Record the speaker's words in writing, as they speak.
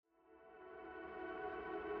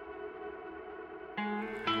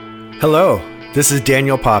Hello, this is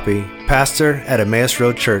Daniel Poppy, pastor at Emmaus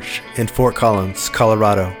Road Church in Fort Collins,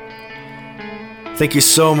 Colorado. Thank you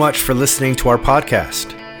so much for listening to our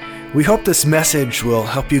podcast. We hope this message will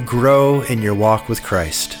help you grow in your walk with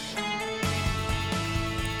Christ.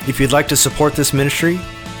 If you'd like to support this ministry,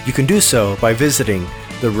 you can do so by visiting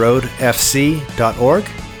theroadfc.org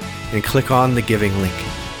and click on the giving link.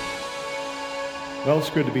 Well, it's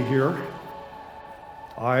good to be here.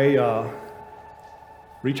 I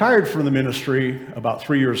retired from the ministry about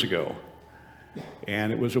 3 years ago,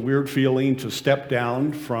 and it was a weird feeling to step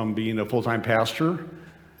down from being a full-time pastor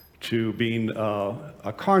to being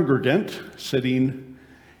a congregant sitting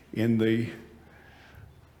in the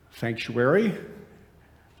sanctuary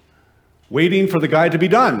waiting for the guy to be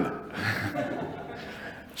done.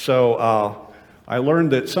 So I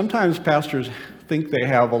learned that sometimes pastors think they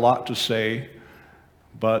have a lot to say,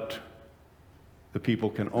 but the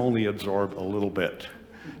people can only absorb a little bit.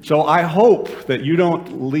 So I hope that you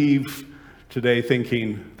don't leave today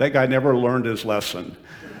thinking, that guy never learned his lesson.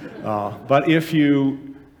 But if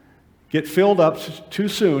you get filled up too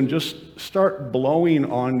soon, just start blowing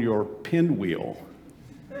on your pinwheel.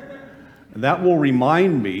 And that will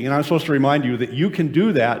remind me, and I'm supposed to remind you, that you can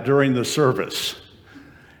do that during the service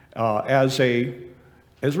as a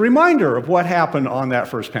reminder of what happened on that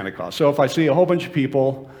first Pentecost. So if I see a whole bunch of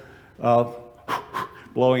people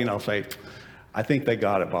blowing, I'll say, I think they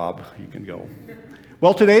got it, Bob. You can go.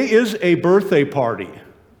 Well, today is a birthday party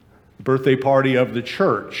of the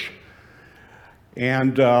church.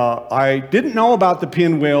 And I didn't know about the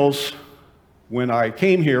pinwheels when I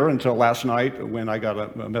came here until last night when I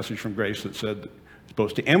got a message from Grace that said it's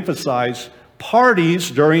supposed to emphasize parties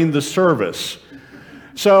during the service.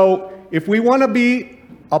 So if we want to be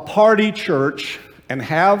a party church and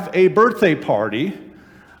have a birthday party,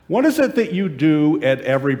 what is it that you do at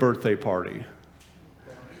every birthday party?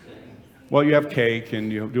 Well, you have cake and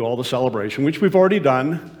you do all the celebration, which we've already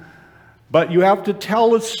done, but you have to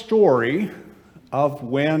tell a story of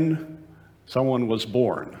when someone was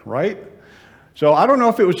born, right? So I don't know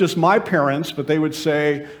if it was just my parents, but they would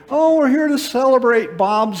say, oh, we're here to celebrate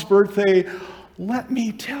Bob's birthday. Let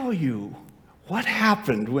me tell you what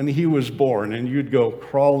happened when he was born. And you'd go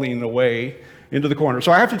crawling away into the corner.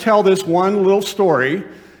 So I have to tell this one little story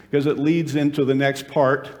because it leads into the next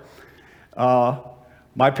part.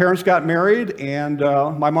 My parents got married, and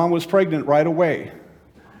my mom was pregnant right away.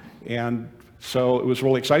 And so it was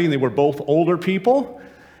really exciting. They were both older people.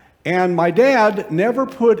 And my dad never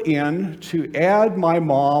put in to add my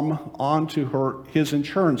mom onto his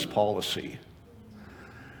insurance policy.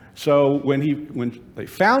 So when they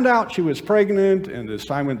found out she was pregnant and as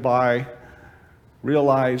time went by,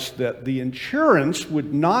 realized that the insurance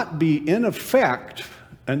would not be in effect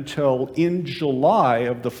until in July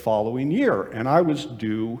of the following year, and I was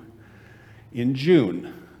due in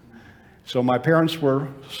June. So my parents were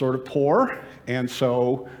sort of poor, and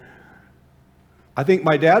so I think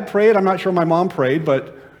my dad prayed, I'm not sure my mom prayed,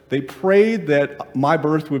 but they prayed that my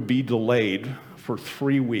birth would be delayed for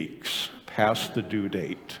 3 weeks past the due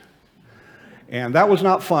date. And that was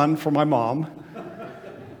not fun for my mom,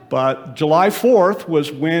 but July 4th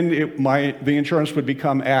was when the insurance would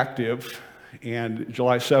become active, and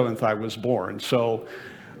July 7th I was born. So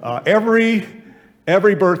every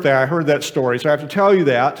birthday I heard that story, so I have to tell you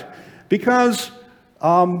that because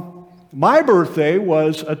my birthday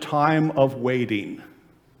was a time of waiting.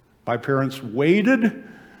 My parents waited.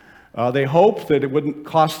 They hoped that it wouldn't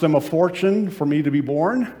cost them a fortune for me to be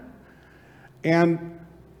born. And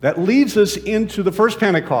that leads us into the first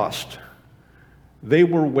Pentecost. They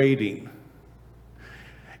were waiting.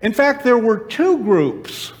 In fact, there were two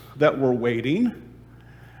groups that were waiting.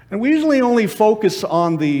 And we usually only focus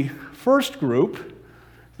on the first group,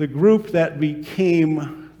 the group that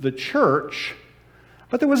became the church.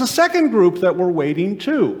 But there was a second group that were waiting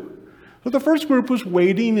too. So the first group was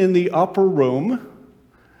waiting in the upper room.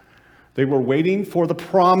 They were waiting for the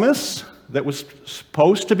promise that was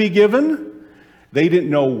supposed to be given. They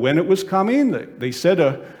didn't know when it was coming.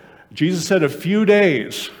 Jesus said a few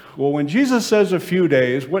days. Well, when Jesus says a few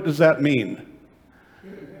days, what does that mean?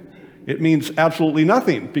 It means absolutely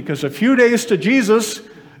nothing, because a few days to Jesus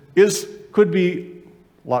could be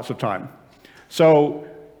lots of time. So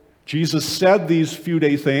Jesus said these few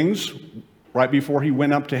day things right before he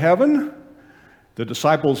went up to heaven. The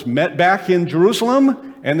disciples met back in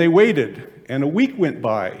Jerusalem, and they waited, and a week went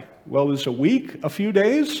by. Well, is a week a few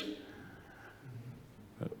days?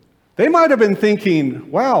 They might have been thinking,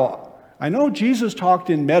 wow, I know Jesus talked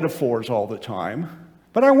in metaphors all the time,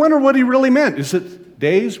 but I wonder what he really meant. Is it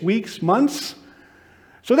days, weeks, months?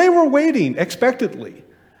 So they were waiting expectantly,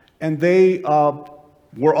 and they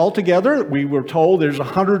were all together. We were told there's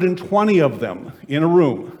 120 of them in a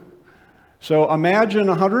room. So imagine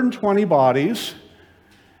 120 bodies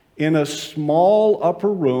in a small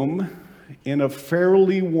upper room in a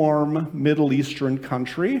fairly warm Middle Eastern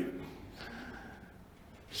country.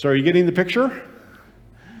 So are you getting the picture?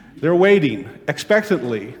 They're waiting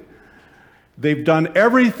expectantly. They've done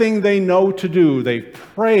everything they know to do. They've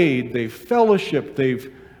prayed, they've fellowshiped,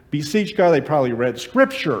 they've beseeched God, they probably read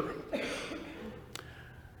scripture.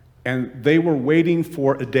 And they were waiting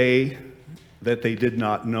for a day that they did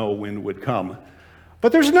not know when would come.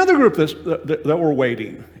 But there's another group that were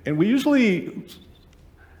waiting. And we usually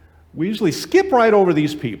skip right over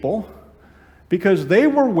these people because they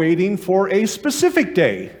were waiting for a specific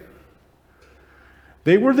day.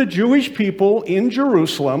 They were the Jewish people in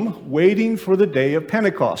Jerusalem waiting for the day of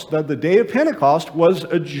Pentecost. Now, the day of Pentecost was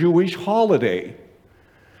a Jewish holiday.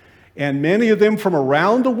 And many of them from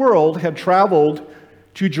around the world had traveled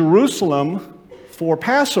to Jerusalem for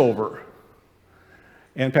Passover.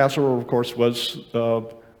 And Passover, of course, was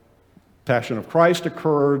Passion of Christ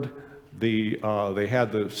occurred. They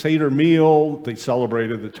had the Seder meal. They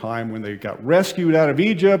celebrated the time when they got rescued out of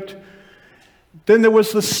Egypt. Then there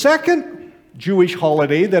was the second Jewish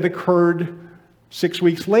holiday that occurred 6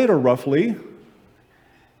 weeks later, roughly.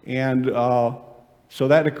 And so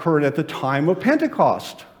that occurred at the time of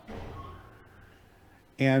Pentecost.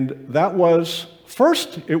 And that was,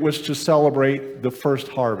 first, it was to celebrate the first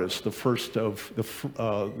harvest, the first of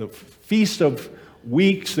the Feast of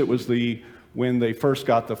Weeks. It was when they first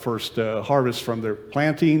got the first harvest from their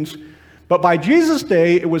plantings. But by Jesus'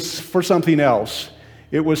 day, it was for something else.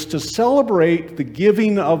 It was to celebrate the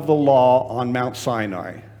giving of the law on Mount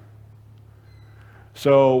Sinai.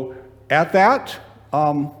 So at that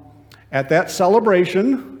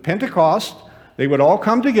celebration, Pentecost, they would all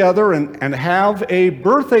come together and have a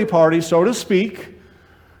birthday party, so to speak,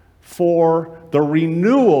 for the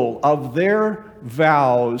renewal of their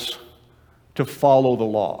vows to follow the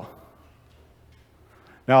law.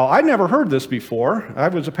 Now, I'd never heard this before. I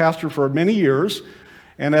was a pastor for many years.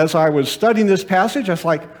 And as I was studying this passage, I was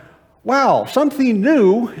like, wow, something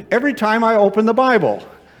new every time I open the Bible.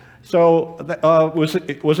 So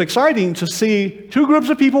it was exciting to see two groups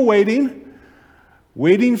of people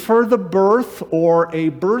waiting for the birth or a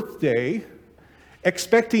birthday,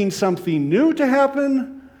 expecting something new to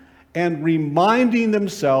happen, and reminding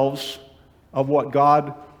themselves of what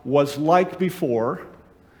God was like before,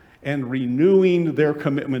 and renewing their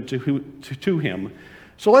commitment to Him.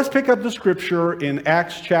 So let's pick up the scripture in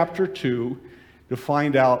Acts chapter 2 to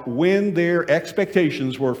find out when their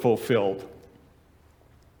expectations were fulfilled.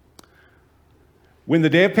 When the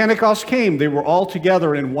day of Pentecost came, they were all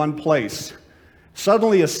together in one place.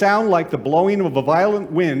 Suddenly a sound like the blowing of a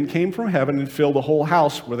violent wind came from heaven and filled the whole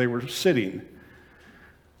house where they were sitting.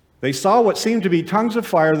 They saw what seemed to be tongues of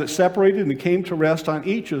fire that separated and came to rest on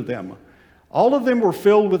each of them. All of them were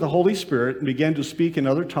filled with the Holy Spirit and began to speak in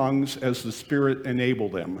other tongues as the Spirit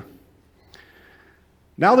enabled them.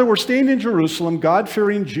 Now there were staying in Jerusalem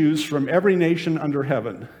God-fearing Jews from every nation under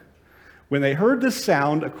heaven. When they heard this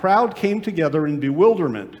sound, a crowd came together in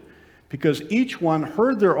bewilderment, because each one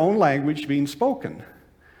heard their own language being spoken.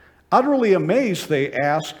 Utterly amazed, they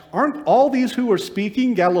asked, "Aren't all these who are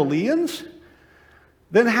speaking Galileans?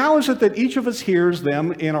 Then how is it that each of us hears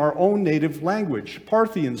them in our own native language?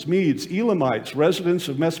 Parthians, Medes, Elamites, residents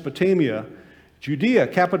of Mesopotamia, Judea,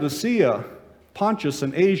 Cappadocia, Pontus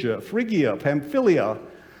and Asia, Phrygia, Pamphylia."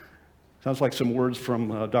 Sounds like some words from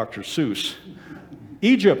Dr. Seuss.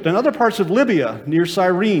 "Egypt and other parts of Libya near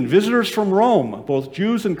Cyrene, visitors from Rome, both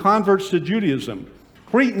Jews and converts to Judaism,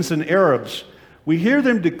 Cretans and Arabs. We hear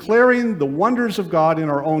them declaring the wonders of God in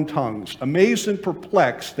our own tongues. Amazed and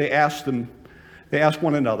perplexed, they asked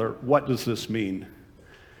one another, 'What does this mean?'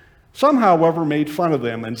 Some, however, made fun of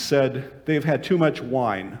them and said, 'They have had too much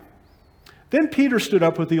wine.' Then Peter stood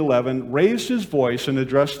up with the 11, raised his voice, and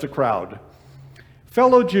addressed the crowd.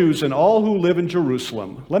 'Fellow Jews and all who live in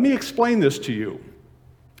Jerusalem, let me explain this to you.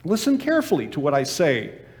 Listen carefully to what I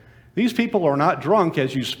say. These people are not drunk,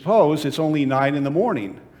 as you suppose. It's only 9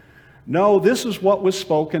 a.m. No, this is what was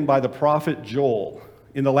spoken by the prophet Joel.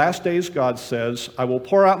 In the last days, God says, I will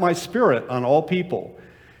pour out my Spirit on all people.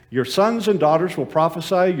 Your sons and daughters will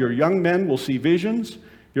prophesy, your young men will see visions,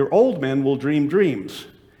 your old men will dream dreams.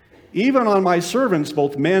 Even on my servants,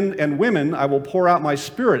 both men and women, I will pour out my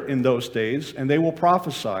Spirit in those days, and they will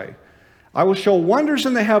prophesy. I will show wonders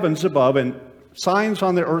in the heavens above and signs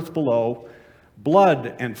on the earth below,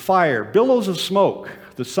 blood and fire, billows of smoke.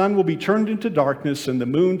 The sun will be turned into darkness and the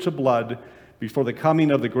moon to blood before the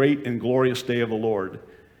coming of the great and glorious day of the Lord.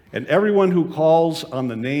 And everyone who calls on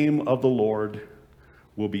the name of the Lord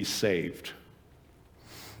will be saved.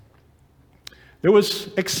 There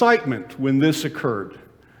was excitement when this occurred,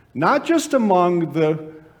 not just among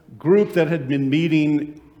the group that had been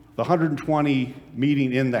meeting, the 120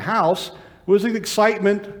 meeting in the house. It was an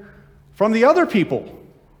excitement from the other people,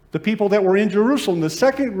 the people that were in Jerusalem, the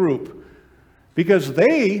second group, because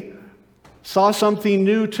they saw something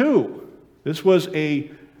new too. This was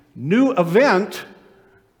a new event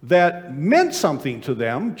that meant something to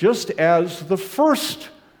them, just as the first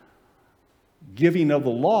giving of the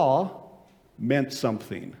law meant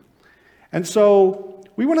something. And so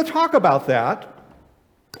we want to talk about that.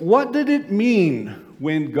 What did it mean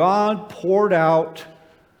when God poured out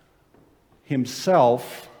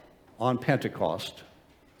himself on Pentecost?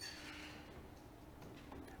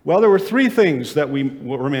 Well, there were three things that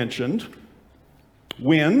were mentioned.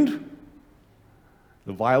 Wind,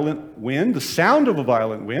 the violent wind, the sound of a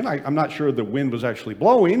violent wind. I'm not sure the wind was actually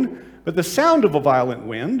blowing, but the sound of a violent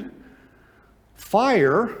wind,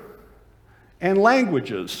 fire, and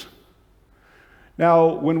languages.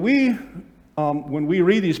 Now, when we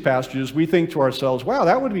read these passages, we think to ourselves, wow,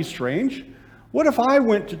 that would be strange. What if I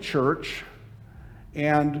went to church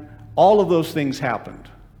and all of those things happened?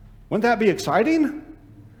 Wouldn't that be exciting?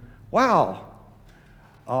 Wow.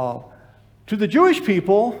 To the Jewish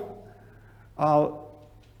people,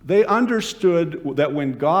 they understood that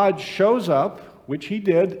when God shows up, which he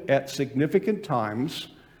did at significant times,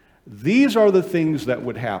 these are the things that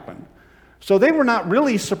would happen. So they were not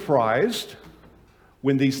really surprised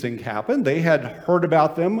when these things happened. They had heard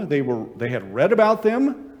about them. They had read about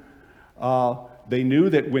them. They knew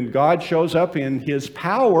that when God shows up in his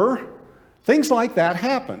power, things like that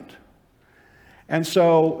happened. And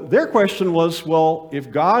so their question was, well,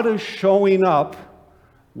 if God is showing up,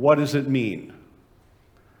 what does it mean?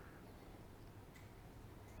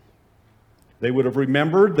 They would have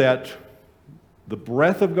remembered that the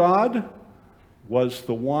breath of God was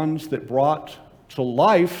the ones that brought to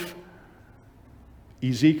life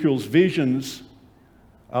Ezekiel's visions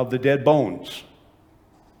of the dead bones.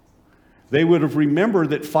 They would have remembered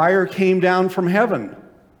that fire came down from heaven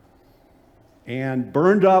and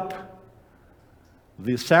burned up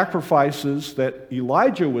the sacrifices that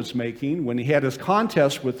Elijah was making when he had his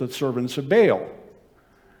contest with the servants of Baal.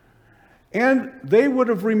 And they would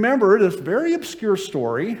have remembered a very obscure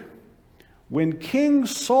story when King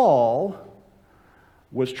Saul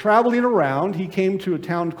was traveling around. He came to a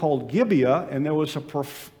town called Gibeah, and there was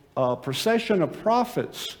a procession of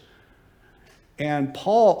prophets. And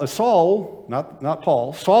Saul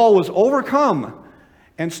was overcome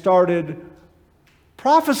and started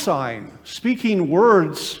prophesying, speaking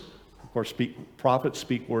words. Of course, prophets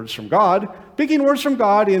speak words from God, speaking words from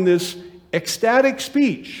God in this ecstatic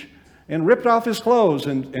speech, and ripped off his clothes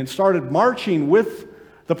and started marching with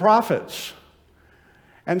the prophets.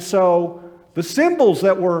 And so the symbols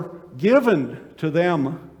that were given to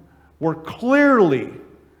them were clearly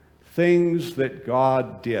things that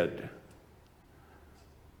God did.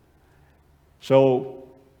 So,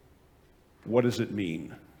 what does it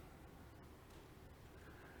mean?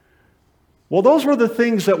 Well, those were the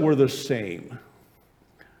things that were the same.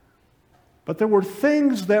 But there were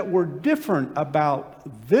things that were different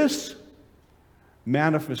about this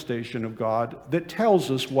manifestation of God that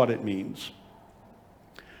tells us what it means.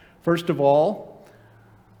 First of all,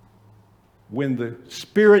 when the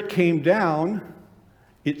Spirit came down,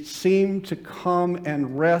 it seemed to come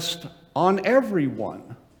and rest on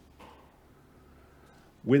everyone.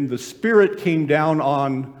 When the Spirit came down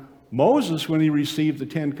on Moses when he received the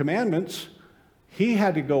Ten Commandments, he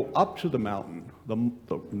had to go up to the mountain.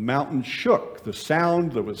 The mountain shook. The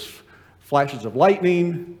sound, there was flashes of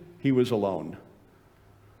lightning. He was alone.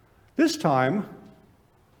 This time,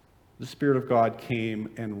 the Spirit of God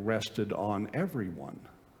came and rested on everyone.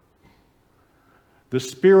 The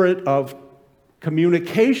Spirit of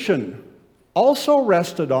communication also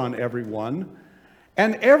rested on everyone,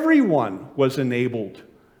 and everyone was enabled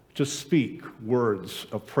to speak words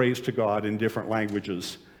of praise to God in different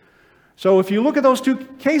languages. So if you look at those two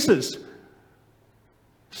cases,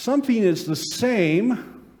 something is the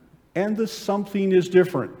same and the something is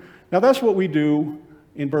different. Now that's what we do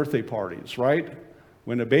in birthday parties, right?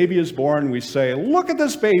 When a baby is born, we say, look at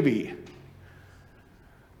this baby.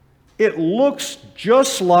 It looks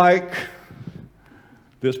just like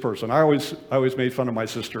this person. I always made fun of my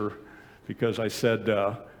sister because I said,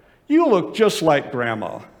 you look just like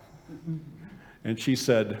Grandma. And she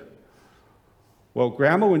said, well,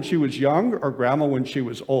 Grandma when she was young or Grandma when she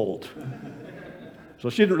was old? So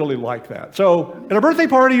she didn't really like that. So at a birthday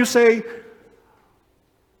party, you say,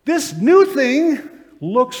 this new thing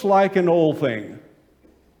looks like an old thing.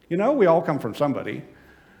 You know, we all come from somebody.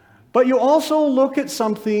 But you also look at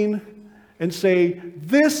something and say,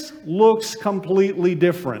 this looks completely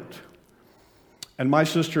different. And my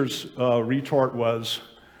sister's retort was,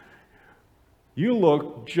 you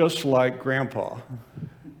look just like Grandpa.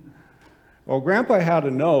 Well, Grandpa had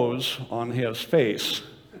a nose on his face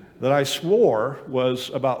that I swore was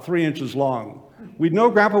about 3 inches long. We'd know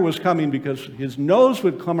Grandpa was coming because his nose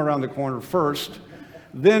would come around the corner first,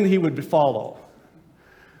 then he would follow.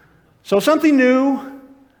 So something new,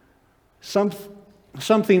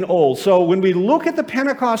 something old. So when we look at the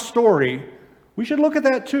Pentecost story, we should look at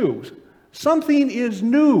that too. Something is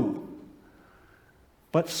new,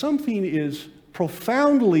 but something is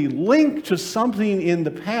profoundly linked to something in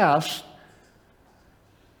the past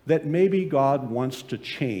that maybe God wants to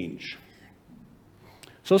change.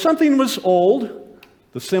 So something was old,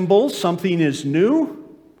 the symbols, something is new.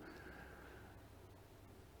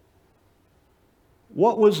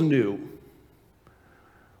 What was new?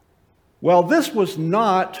 Well, this was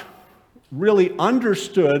not really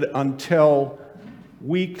understood until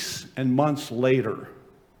weeks and months later.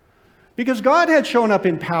 Because God had shown up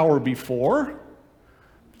in power before.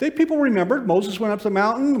 People remembered Moses went up the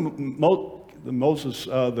mountain. The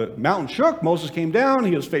mountain shook. Moses came down.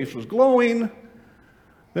 His face was glowing.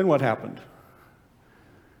 Then what happened?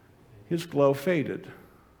 His glow faded.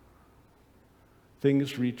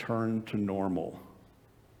 Things returned to normal.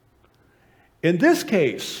 In this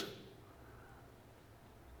case,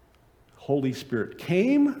 Holy Spirit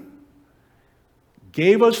came,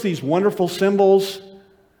 gave us these wonderful symbols,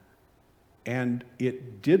 and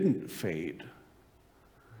it didn't fade.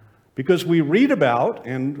 Because we read about,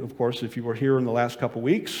 and of course, if you were here in the last couple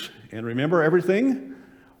weeks and remember everything,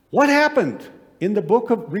 what happened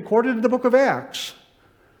recorded in the book of Acts?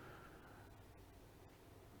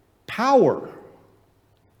 Power.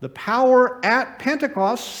 The power at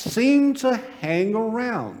Pentecost seemed to hang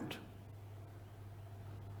around.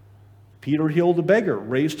 Peter healed the beggar,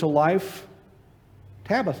 raised to life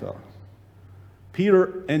Tabitha.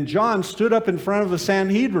 Peter and John stood up in front of the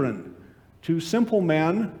Sanhedrin, 2 simple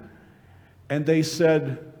men, and they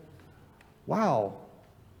said, wow,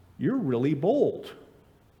 you're really bold.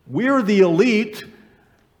 We're the elite.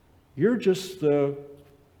 You're just the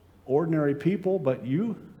ordinary people, but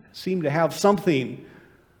you seem to have something.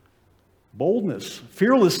 Boldness,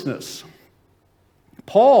 fearlessness.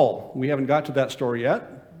 Paul, we haven't got to that story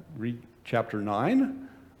yet. Read chapter 9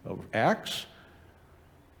 of Acts.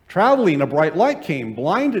 Traveling, a bright light came,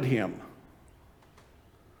 blinded him,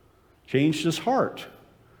 changed his heart.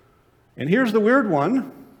 And here's the weird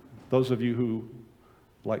one, those of you who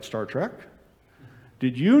like Star Trek.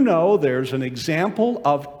 Did you know there's an example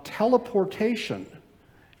of teleportation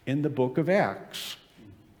in the book of Acts?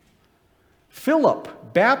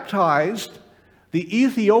 Philip baptized the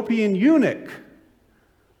Ethiopian eunuch.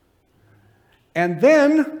 And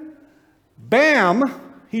then, bam,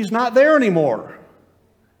 he's not there anymore.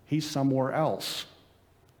 He's somewhere else.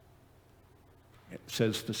 It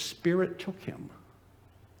says the Spirit took him.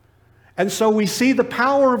 And so we see the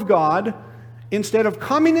power of God, instead of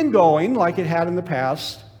coming and going like it had in the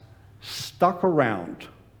past, stuck around.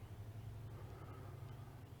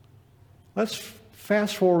 Let's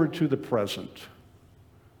fast forward to the present.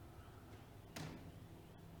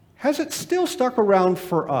 Has it still stuck around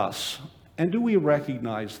for us? And do we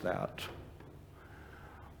recognize that?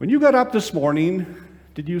 When you got up this morning,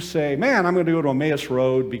 did you say, man, I'm going to go to Emmaus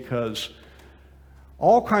Road because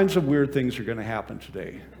all kinds of weird things are going to happen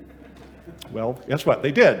today? Well, guess what?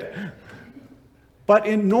 They did. But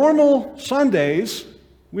in normal Sundays,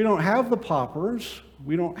 we don't have the poppers.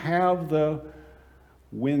 We don't have the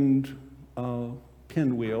wind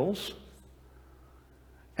pinwheels.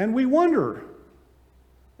 And we wonder,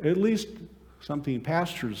 at least something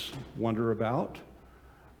pastors wonder about,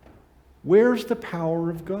 where's the power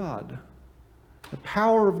of God? The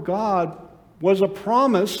power of God was a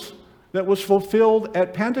promise that was fulfilled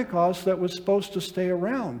at Pentecost that was supposed to stay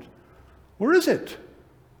around. Where is it?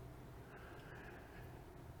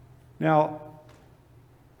 Now,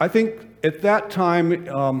 I think at that time,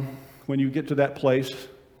 when you get to that place,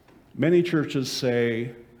 many churches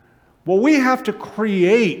say, well, we have to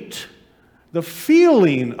create the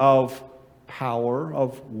feeling of power,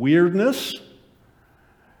 of weirdness,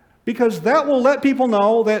 because that will let people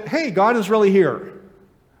know that, hey, God is really here.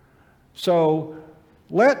 So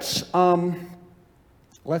let's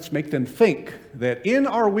make them think that in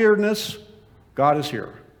our weirdness, God is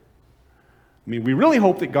here. I mean, we really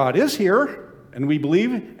hope that God is here, and we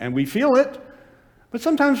believe and we feel it, but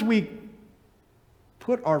sometimes we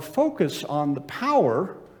put our focus on the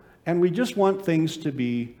power, and we just want things to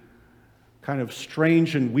be kind of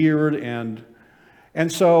strange and weird, and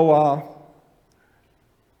And so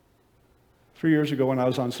 3 years ago when I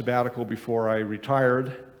was on sabbatical before I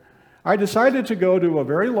retired, I decided to go to a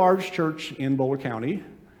very large church in Boulder County,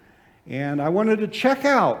 and I wanted to check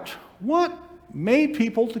out what made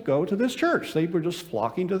people to go to this church. They were just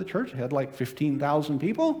flocking to the church. It had like 15,000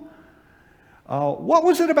 people. What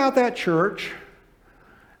was it about that church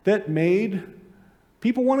that made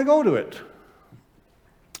people want to go to it?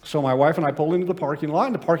 So my wife and I pulled into the parking lot,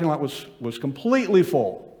 and the parking lot was completely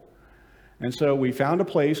full. And so we found a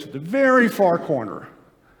place at the very far corner.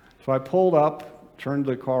 So I pulled up, turned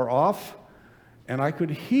the car off, and I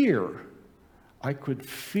could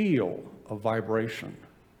feel a vibration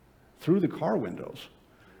through the car windows.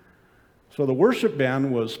 So the worship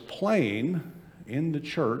band was playing in the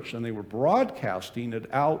church, and they were broadcasting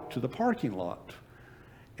it out to the parking lot.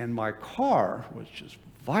 And my car was just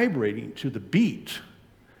vibrating to the beat.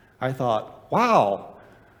 I thought, wow,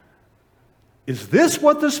 is this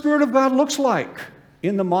what the Spirit of God looks like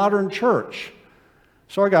in the modern church?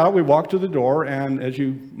 So I got out, we walked to the door, and as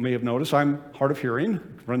you may have noticed, I'm hard of hearing,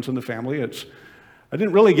 runs in the family. I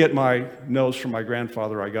didn't really get my nose from my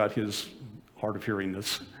grandfather, I got his hard of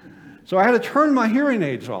hearingness. So I had to turn my hearing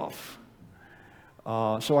aids off.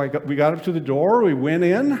 We got up to the door, we went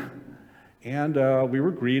in, and we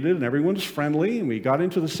were greeted, and everyone was friendly, and we got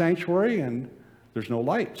into the sanctuary, and there's no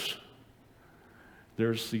lights.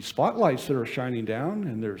 There's the spotlights that are shining down,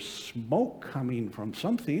 and there's smoke coming from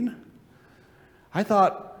something. I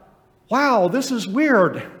thought, wow, this is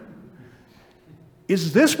weird.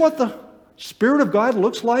 Is this what the Spirit of God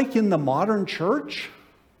looks like in the modern church?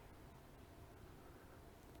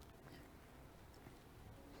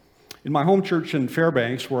 In my home church in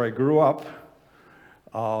Fairbanks, where I grew up,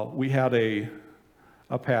 we had a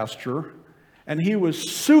pastor, and he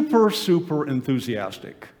was super, super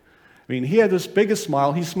enthusiastic. I mean, he had this biggest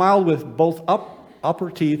smile. He smiled with both upper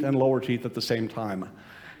teeth and lower teeth at the same time.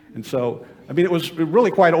 And so, I mean, it was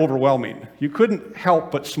really quite overwhelming. You couldn't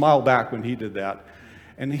help but smile back when he did that.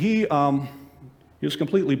 And he was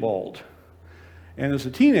completely bald. And as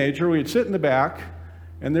a teenager, we'd sit in the back,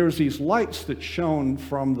 and there was these lights that shone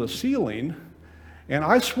from the ceiling, and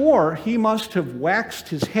I swore he must have waxed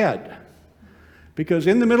his head. Because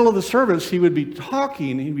in the middle of the service, he would be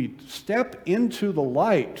talking, he'd be step into the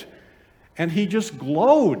light, and he just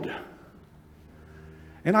glowed.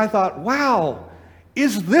 And I thought, wow,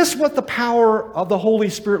 is this what the power of the Holy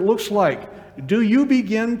Spirit looks like? Do you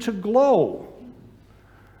begin to glow?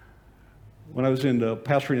 When I was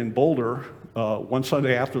pastoring in Boulder, one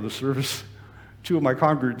Sunday after the service, two of my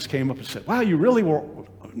congregants came up and said, wow, you really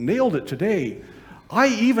nailed it today. I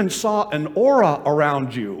even saw an aura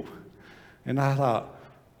around you. And I thought,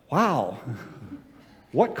 wow,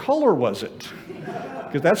 what color was it?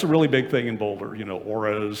 Because that's a really big thing in Boulder,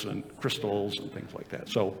 auras and crystals and things like that.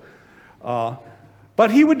 So,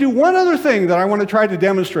 but he would do one other thing that I want to try to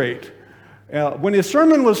demonstrate. When his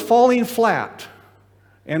sermon was falling flat,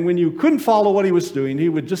 and when you couldn't follow what he was doing, he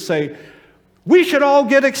would just say, we should all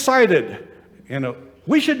get excited. And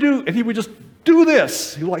he would just do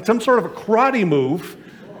this, like some sort of a karate move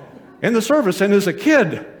in the service. And as a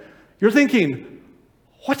kid, you're thinking,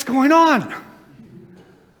 what's going on?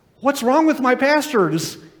 What's wrong with my pastor?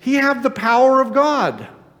 Does he have the power of God?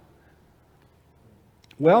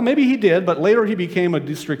 Well, maybe he did, but later he became a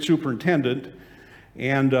district superintendent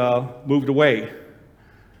and moved away.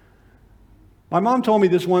 My mom told me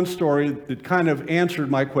this one story that kind of answered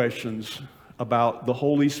my questions about the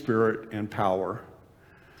Holy Spirit and power.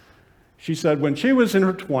 She said when she was in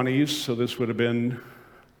her 20s, so this would have been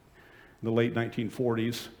the late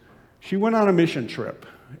 1940s, she went on a mission trip,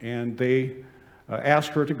 and they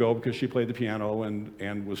asked her to go because she played the piano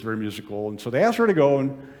and was very musical. And so they asked her to go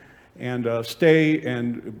and stay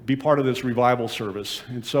and be part of this revival service.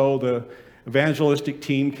 And so the evangelistic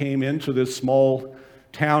team came into this small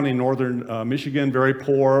town in northern Michigan, very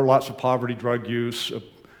poor, lots of poverty, drug use,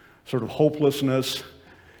 sort of hopelessness.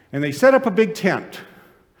 And they set up a big tent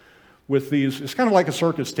with these, it's kind of like a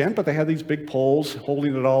circus tent, but they had these big poles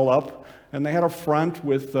holding it all up. And they had a front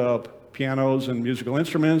with pianos and musical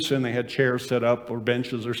instruments, and they had chairs set up or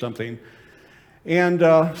benches or something. And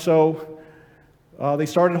so they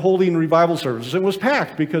started holding revival services. It was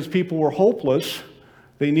packed because people were hopeless.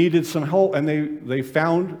 They needed some help, and they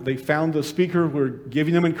found the speaker who were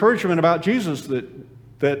giving them encouragement about Jesus,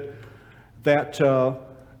 that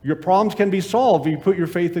your problems can be solved if you put your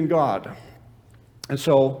faith in God. And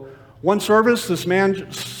so one service, this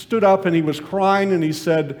man stood up and he was crying and he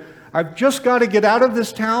said, I've just got to get out of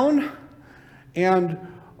this town, and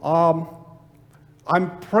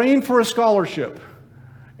I'm praying for a scholarship.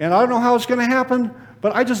 And I don't know how it's going to happen,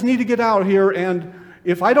 but I just need to get out here, and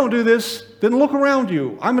if I don't do this, then look around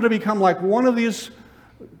you. I'm going to become like one of these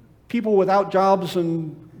people without jobs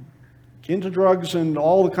and into drugs and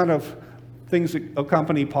all the kind of things that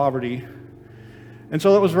accompany poverty. And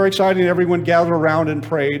so that was very exciting. Everyone gathered around and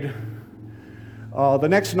prayed. The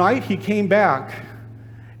next night, he came back,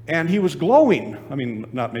 and he was glowing. I mean,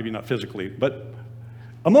 maybe not physically, but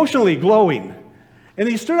emotionally glowing. And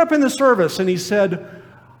he stood up in the service, and he said,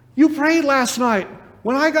 "You prayed last night.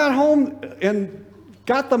 When I got home and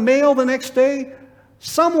got the mail the next day,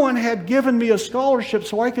 someone had given me a scholarship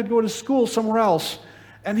so I could go to school somewhere else."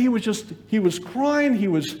 And he was crying, he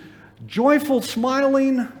was joyful,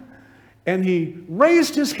 smiling, and he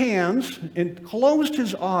raised his hands and closed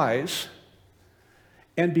his eyes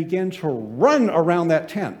and began to run around that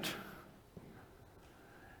tent.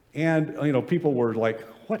 And, people were like,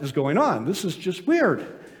 "What is going on? This is just weird."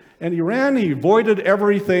 And he ran, he avoided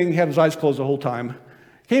everything, had his eyes closed the whole time,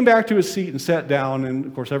 came back to his seat and sat down, and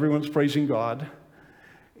of course everyone's praising God.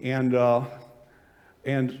 And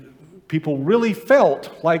people really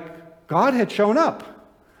felt like God had shown up.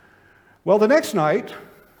 Well, the next night,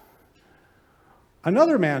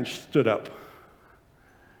 another man stood up,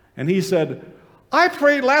 and he said, "I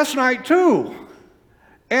prayed last night too,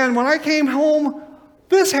 and when I came home,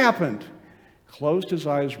 this happened." Closed his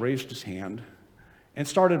eyes, raised his hand, and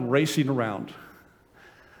started racing around.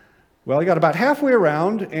 Well, he got about halfway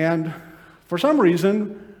around, and for some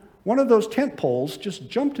reason, one of those tent poles just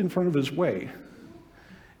jumped in front of his way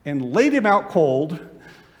and laid him out cold,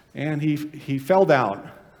 and he fell down.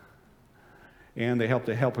 And they helped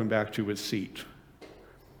him back to his seat.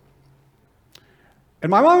 And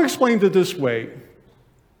my mom explained it this way: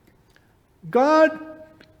 God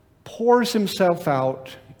pours himself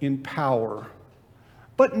out in power,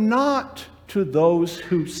 but not to those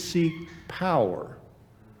who seek power.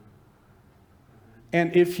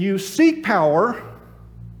 And if you seek power,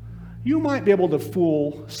 you might be able to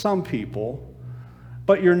fool some people,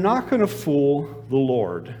 but you're not going to fool the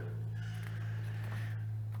Lord.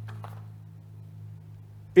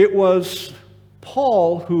 It was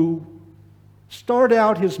Paul who started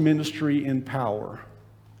out his ministry in power.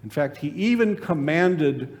 In fact, he even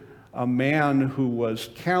commanded a man who was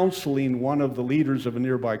counseling one of the leaders of a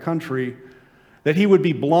nearby country that he would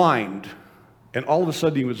be blind, and all of a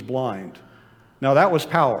sudden he was blind. Now that was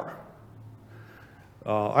power.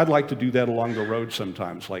 I'd like to do that along the road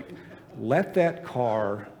sometimes, like, let that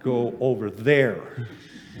car go over there.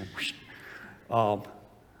 God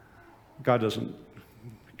doesn't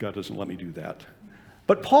let me do that.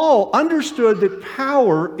 But Paul understood that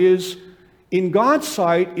power is, in God's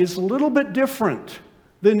sight, is a little bit different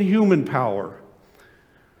than human power.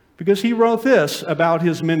 Because he wrote this about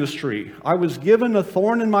his ministry: "I was given a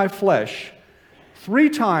thorn in my flesh. 3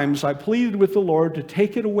 times I pleaded with the Lord to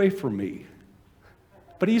take it away from me.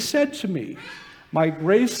 But he said to me, 'My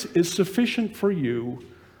grace is sufficient for you,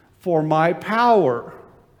 for my power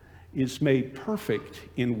is made perfect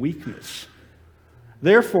in weakness.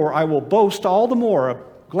 Therefore I will boast all the more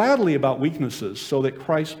gladly about weaknesses, so that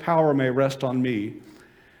Christ's power may rest on me.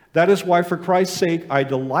 That is why, for Christ's sake, I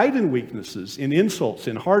delight in weaknesses, in insults,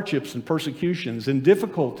 in hardships, in persecutions, in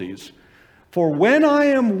difficulties. For when I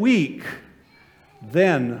am weak,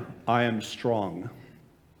 then I am strong.'"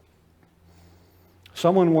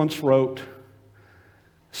 Someone once wrote,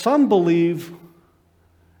 "Some believe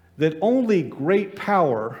that only great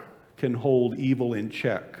power can hold evil in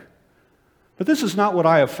check. But this is not what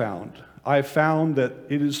I have found. I have found that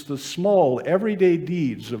it is the small, everyday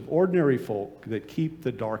deeds of ordinary folk that keep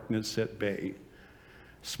the darkness at bay.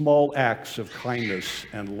 Small acts of kindness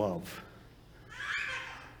and love.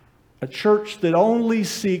 A church that only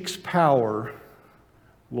seeks power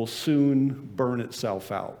will soon burn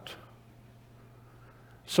itself out."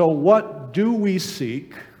 So what do we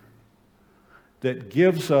seek that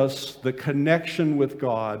gives us the connection with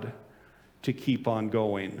God to keep on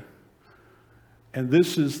going? And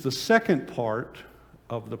this is the second part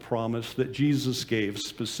of the promise that Jesus gave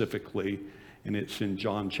specifically, and it's in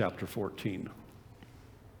John chapter 14.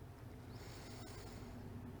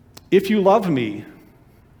 "If you love me,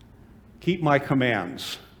 keep my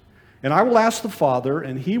commands. And I will ask the Father,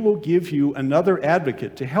 and he will give you another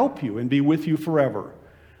advocate to help you and be with you forever,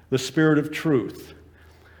 the Spirit of truth.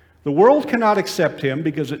 The world cannot accept him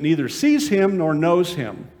because it neither sees him nor knows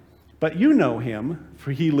him. But you know him, for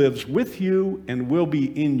he lives with you and will be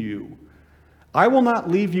in you. I will not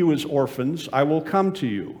leave you as orphans. I will come to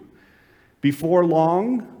you. Before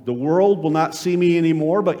long, the world will not see me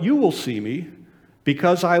anymore, but you will see me.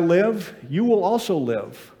 Because I live, you will also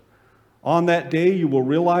live. On that day, you will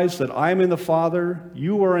realize that I am in the Father,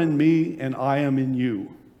 you are in me, and I am in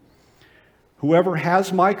you. Whoever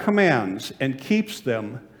has my commands and keeps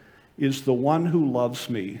them is the one who loves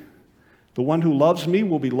me. The one who loves me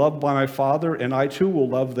will be loved by my Father, and I too will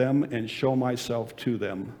love them and show myself to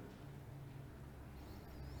them.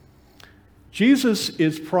 Jesus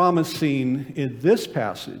is promising in this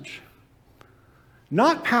passage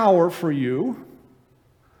not power for you,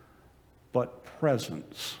 but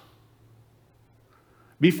presence.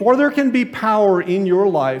 Before there can be power in your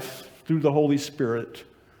life through the Holy Spirit,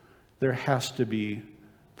 there has to be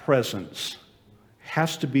presence.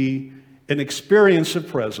 Has to be an experience of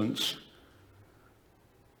presence.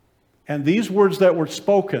 And these words that were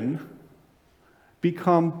spoken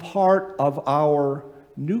become part of our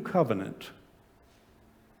new covenant.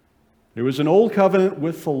 There was an old covenant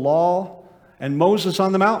with the law and Moses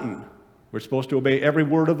on the mountain. We're supposed to obey every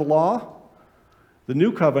word of the law. The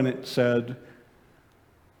new covenant said,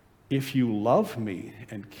 if you love me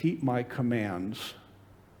and keep my commands,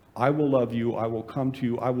 I will love you, I will come to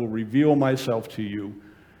you, I will reveal myself to you.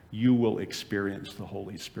 You will experience the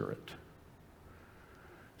Holy Spirit.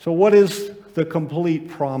 So what is the complete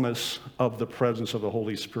promise of the presence of the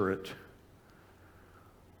Holy Spirit?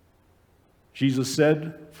 Jesus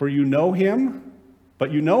said, for you know him,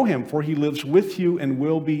 but you know him, for he lives with you and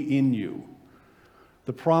will be in you.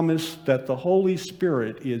 The promise that the Holy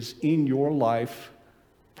Spirit is in your life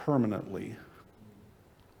permanently.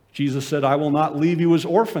 Jesus said, I will not leave you as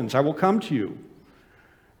orphans. I will come to you.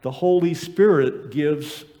 The Holy Spirit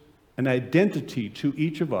gives an identity to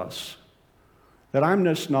each of us. That I'm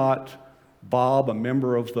just not Bob, a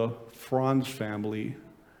member of the Franz family.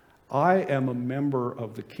 I am a member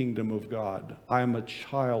of the kingdom of God. I am a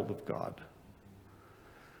child of God.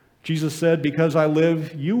 Jesus said, because I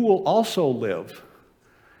live, you will also live.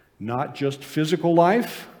 Not just physical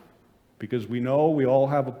life, because we know we all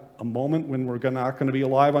have a moment when we're not going to be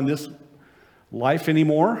alive on this life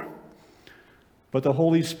anymore. But the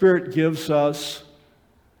Holy Spirit gives us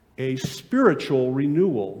a spiritual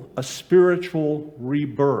renewal, a spiritual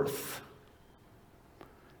rebirth.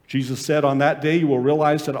 Jesus said, on that day you will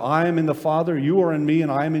realize that I am in the Father, you are in me,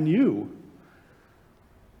 and I am in you.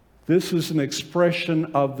 This is an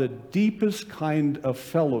expression of the deepest kind of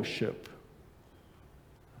fellowship.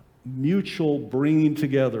 Mutual bringing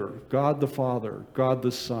together, God the Father, God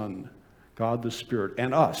the Son, God the Spirit,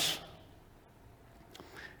 and us.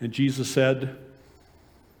 And Jesus said,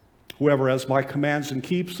 whoever has my commands and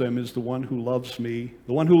keeps them is the one who loves me.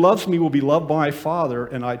 The one who loves me will be loved by my Father,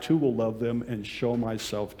 and I too will love them and show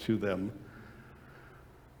myself to them.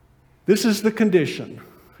 This is the condition.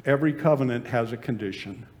 Every covenant has a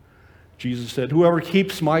condition. Jesus said, whoever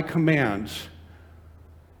keeps my commands.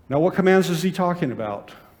 Now, what commands is he talking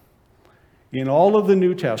about? In all of the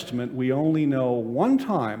New Testament, we only know one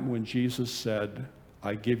time when Jesus said,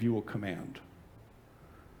 I give you a command.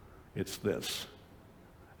 It's this.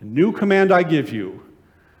 A new command I give you.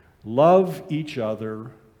 Love each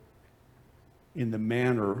other in the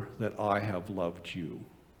manner that I have loved you,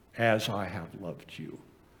 as I have loved you.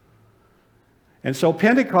 And so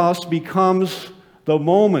Pentecost becomes the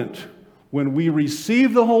moment when we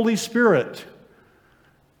receive the Holy Spirit.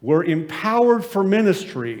 We're empowered for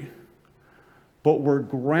ministry, but we're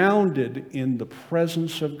grounded in the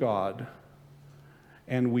presence of God,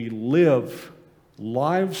 and we live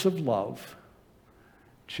lives of love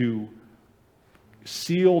to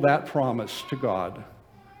seal that promise to God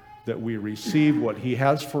that we receive what he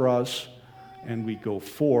has for us, and we go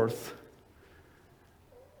forth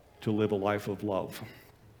to live a life of love.